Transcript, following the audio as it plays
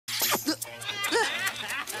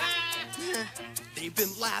They've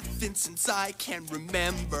been laughing since I can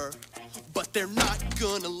remember, but they're not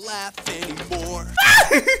gonna laugh anymore.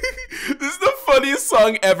 This is the funniest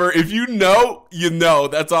song ever. If you know, you know.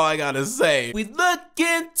 That's all I gotta say. We look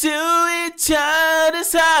into each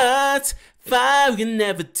other's hearts, far and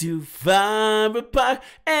never too far apart,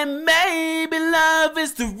 and maybe love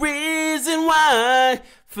is the reason why.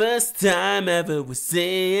 First time ever we're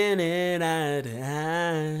seeing it eye to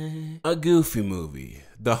eye. A Goofy movie.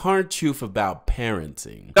 The hard truth about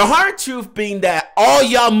parenting. The hard truth being that all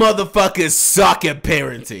y'all motherfuckers suck at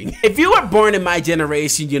parenting. If you were born in my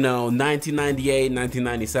generation, you know, 1998,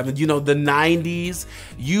 1997, you know, the 90s,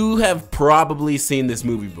 you have probably seen this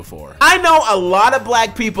movie before. I know a lot of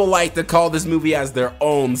black people like to call this movie as their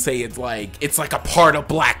own, say it's like a part of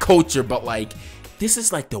black culture, but like, this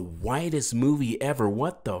is like the whitest movie ever.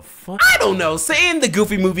 What the fuck? I don't know. Saying the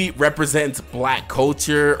Goofy movie represents black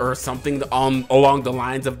culture or something along the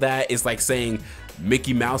lines of that is like saying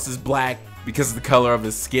Mickey Mouse is black because of the color of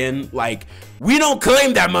his skin. Like, we don't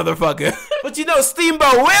claim that motherfucker. But you know,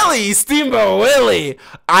 Steamboat Willie,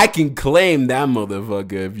 I can claim that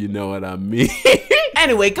motherfucker if you know what I mean.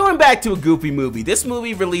 Anyway, going back to a Goofy movie. This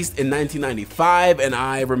movie released in 1995, and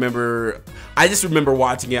I just remember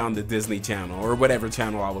watching it on the Disney Channel or whatever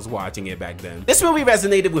channel I was watching it back then. This movie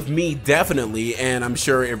resonated with me definitely, and I'm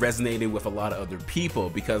sure it resonated with a lot of other people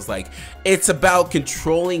because like it's about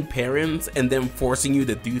controlling parents and them forcing you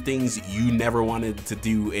to do things you never wanted to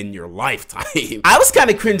do in your lifetime. I was kind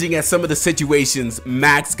of cringing at some of the situations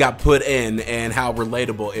Max got put in and how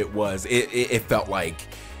relatable it was. It felt like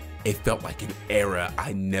an era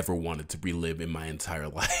I never wanted to relive in my entire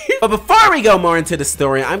life. But before we go more into the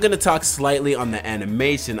story, I'm gonna talk slightly on the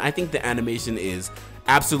animation. I think the animation is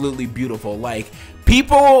absolutely beautiful. Like,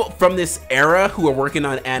 people from this era who are working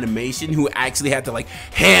on animation, who actually had to like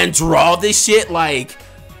hand draw this shit, like,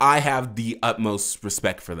 I have the utmost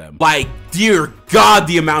respect for them. Like, dear God,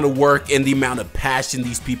 the amount of work and the amount of passion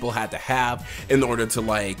these people had to have in order to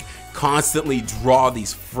like constantly draw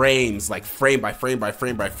these frames, like frame by frame by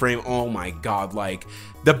frame by frame. Oh my God, like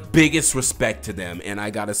the biggest respect to them. And I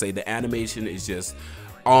gotta say, the animation is just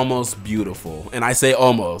almost beautiful. And I say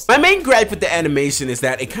almost. My main gripe with the animation is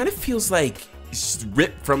that it kind of feels like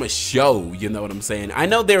ripped from a show, you know what I'm saying? I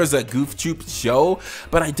know there was a Goof Troop show,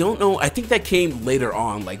 but I don't know, I think that came later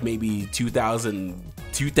on, like maybe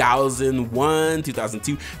 2001,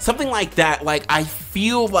 2002, something like that. Like, I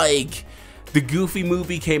feel like the Goofy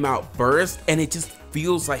movie came out first and it just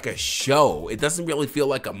feels like a show. It doesn't really feel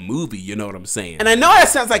like a movie, you know what I'm saying? And I know that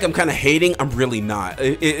sounds like I'm kind of hating, I'm really not.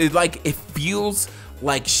 It feels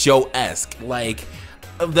like show-esque. Like,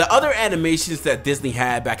 the other animations that Disney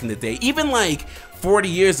had back in the day, even like 40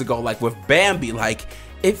 years ago, like with Bambi, like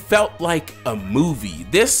it felt like a movie.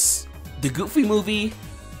 The Goofy movie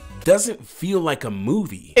doesn't feel like a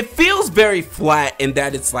movie. It feels very flat in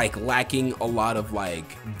that it's like lacking a lot of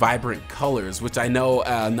like vibrant colors, which I know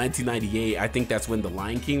 1998, I think that's when The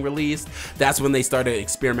Lion King released. That's when they started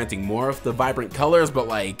experimenting more with the vibrant colors, but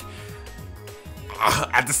like,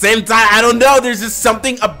 at the same time, I don't know, there's just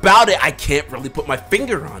something about it. I can't really put my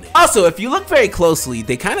finger on it. Also, if you look very closely,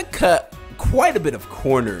 they kind of cut quite a bit of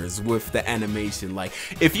corners with the animation. Like,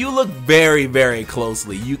 if you look very, very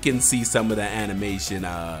closely, you can see some of the animation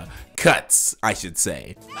cuts, I should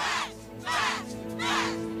say.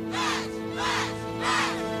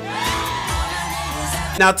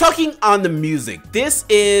 Now, talking on the music,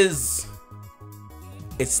 it's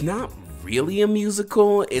not really a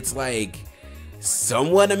musical. It's like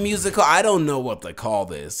somewhat a musical. I don't know what to call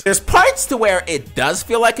this. There's parts to where it does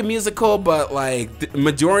feel like a musical, but like the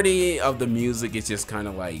majority of the music is just kind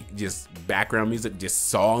of like just background music, just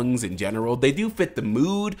songs in general. They do fit the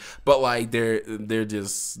mood, but like they're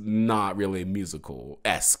just not really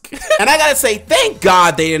musical-esque. And I gotta say, thank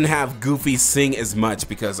God they didn't have Goofy sing as much,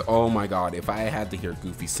 because oh my God, if I had to hear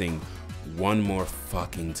Goofy sing one more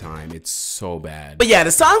fucking time, it's so bad. But yeah,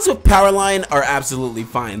 the songs with Powerline are absolutely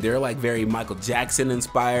fine. They're like very Michael Jackson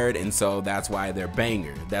inspired, and so that's why they're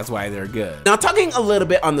banger. That's why they're good. Now, talking a little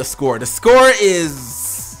bit on the score. The score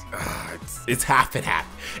is it's half and half.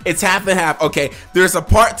 It's half and half. Okay, there's a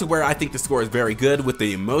part to where I think the score is very good with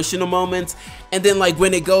the emotional moments, and then like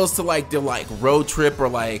when it goes to like the like road trip, or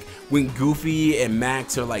like when Goofy and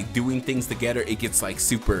Max are like doing things together, it gets like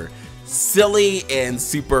super silly and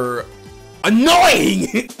super annoying.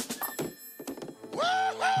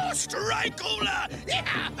 Woohoo! Strike-ola! Yeah,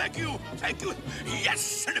 thank you,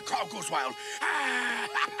 yes, and the crowd goes wild.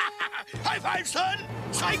 High five, son!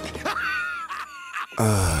 Psych!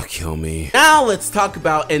 Kill me. Now let's talk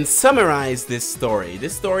about and summarize this story.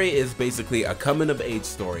 This story is basically a coming-of-age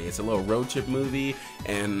story. It's a little road trip movie,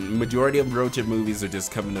 and majority of road trip movies are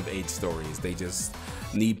just coming-of-age stories. They just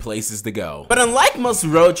need places to go. But unlike most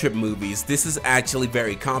road trip movies, this is actually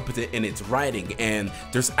very competent in its writing, and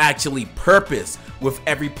there's actually purpose with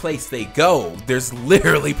every place they go. There's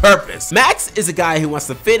literally purpose. Max is a guy who wants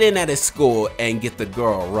to fit in at his school and get the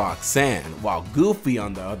girl Roxanne, while Goofy,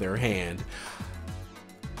 on the other hand,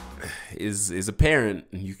 is a parent.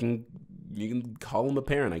 You can call him a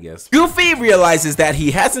parent, I guess. Goofy realizes that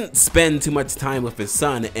he hasn't spent too much time with his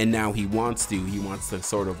son, and now he wants to. He wants to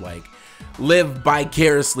sort of like live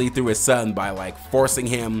vicariously through his son by like forcing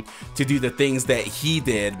him to do the things that he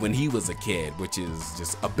did when he was a kid, which is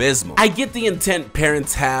just abysmal. I get the intent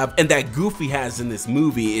parents have and that Goofy has in this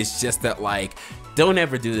movie. It's just that, like, don't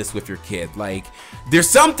ever do this with your kid. Like, there's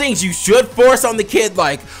some things you should force on the kid.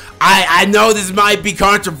 Like, I know this might be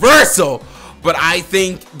controversial, but I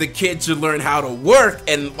think the kid should learn how to work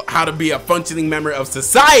and how to be a functioning member of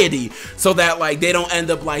society, so that like they don't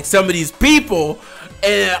end up like some of these people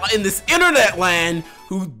in this internet land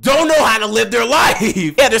who don't know how to live their life.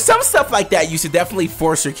 Yeah, there's some stuff like that you should definitely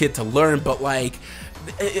force your kid to learn, but like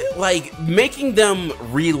making them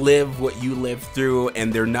relive what you lived through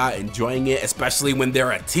and they're not enjoying it, especially when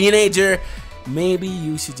they're a teenager, maybe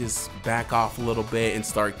you should just back off a little bit and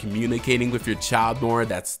start communicating with your child more.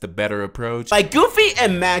 That's the better approach. Like, Goofy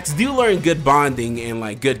and Max do learn good bonding and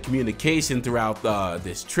like good communication throughout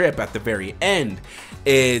this trip at the very end.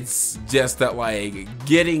 It's just that like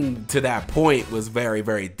getting to that point was very,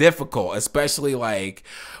 very difficult, especially like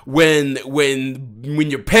when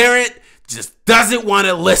your parent just doesn't want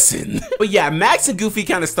to listen. But yeah, Max and Goofy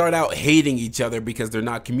kind of start out hating each other because they're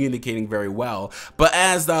not communicating very well. But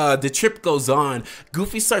as the trip goes on,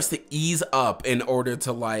 Goofy starts to ease up in order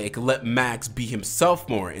to like let Max be himself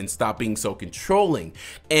more and stop being so controlling.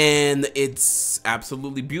 And it's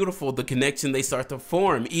absolutely beautiful, the connection they start to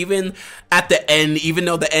form. Even at the end, even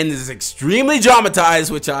though the end is extremely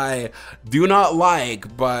dramatized, which I do not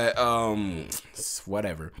like, but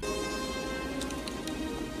whatever.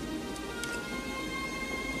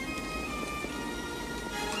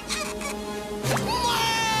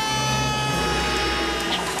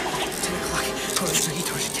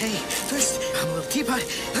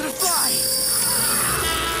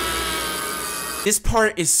 This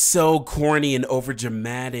part is so corny and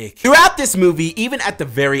overdramatic. Throughout this movie, even at the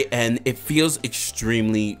very end, it feels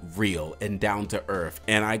extremely real and down to earth,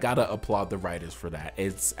 and I gotta applaud the writers for that.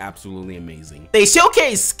 It's absolutely amazing. They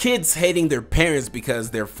showcase kids hating their parents because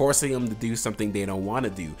they're forcing them to do something they don't want to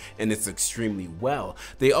do, and it's extremely well.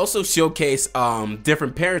 They also showcase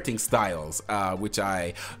different parenting styles, which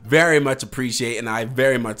I very much appreciate and I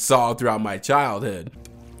very much saw throughout my childhood.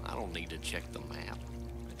 I don't need to check the map.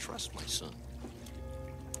 I trust my son.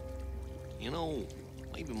 You know,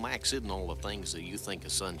 maybe Max isn't all the things that you think a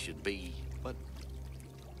son should be, but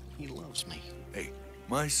he loves me. Hey,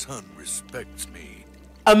 my son respects me.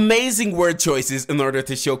 Amazing word choices in order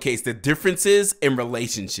to showcase the differences in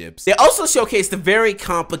relationships. They also showcase the very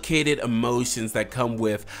complicated emotions that come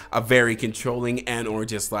with a very controlling and or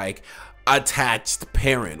just like attached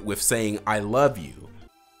parent with saying I love you.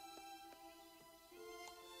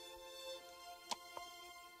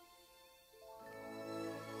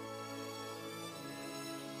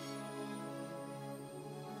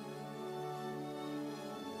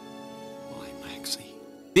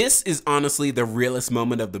 This is honestly the realest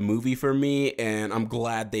moment of the movie for me, and I'm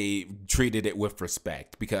glad they treated it with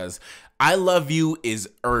respect because I love you is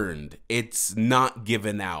earned. It's not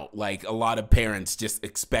given out like a lot of parents just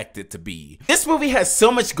expect it to be. This movie has so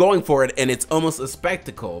much going for it and it's almost a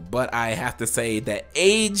spectacle, but I have to say that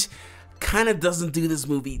age kind of doesn't do this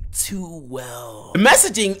movie too well. The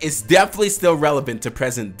messaging is definitely still relevant to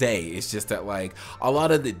present day. It's just that like a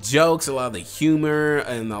lot of the jokes, a lot of the humor,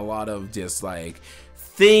 and a lot of just like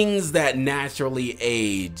things that naturally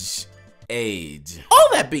age. All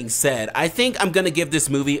that being said, I think I'm gonna give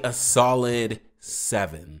this movie a solid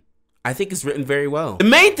 7. I think it's written very well. The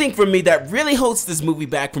main thing for me that really holds this movie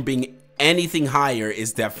back from being anything higher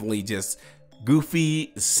is definitely just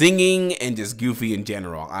Goofy singing and just Goofy in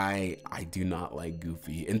general. I do not like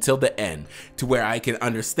Goofy until the end, to where I can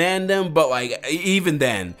understand him, but like even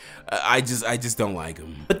then, I just don't like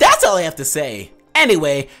him. But that's all I have to say.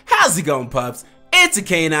 Anyway, how's it going, pups? It's a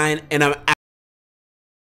canine, and I'm out.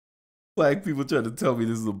 Black people trying to tell me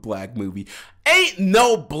this is a black movie. Ain't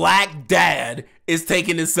no black dad is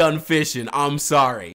taking his son fishing. I'm sorry.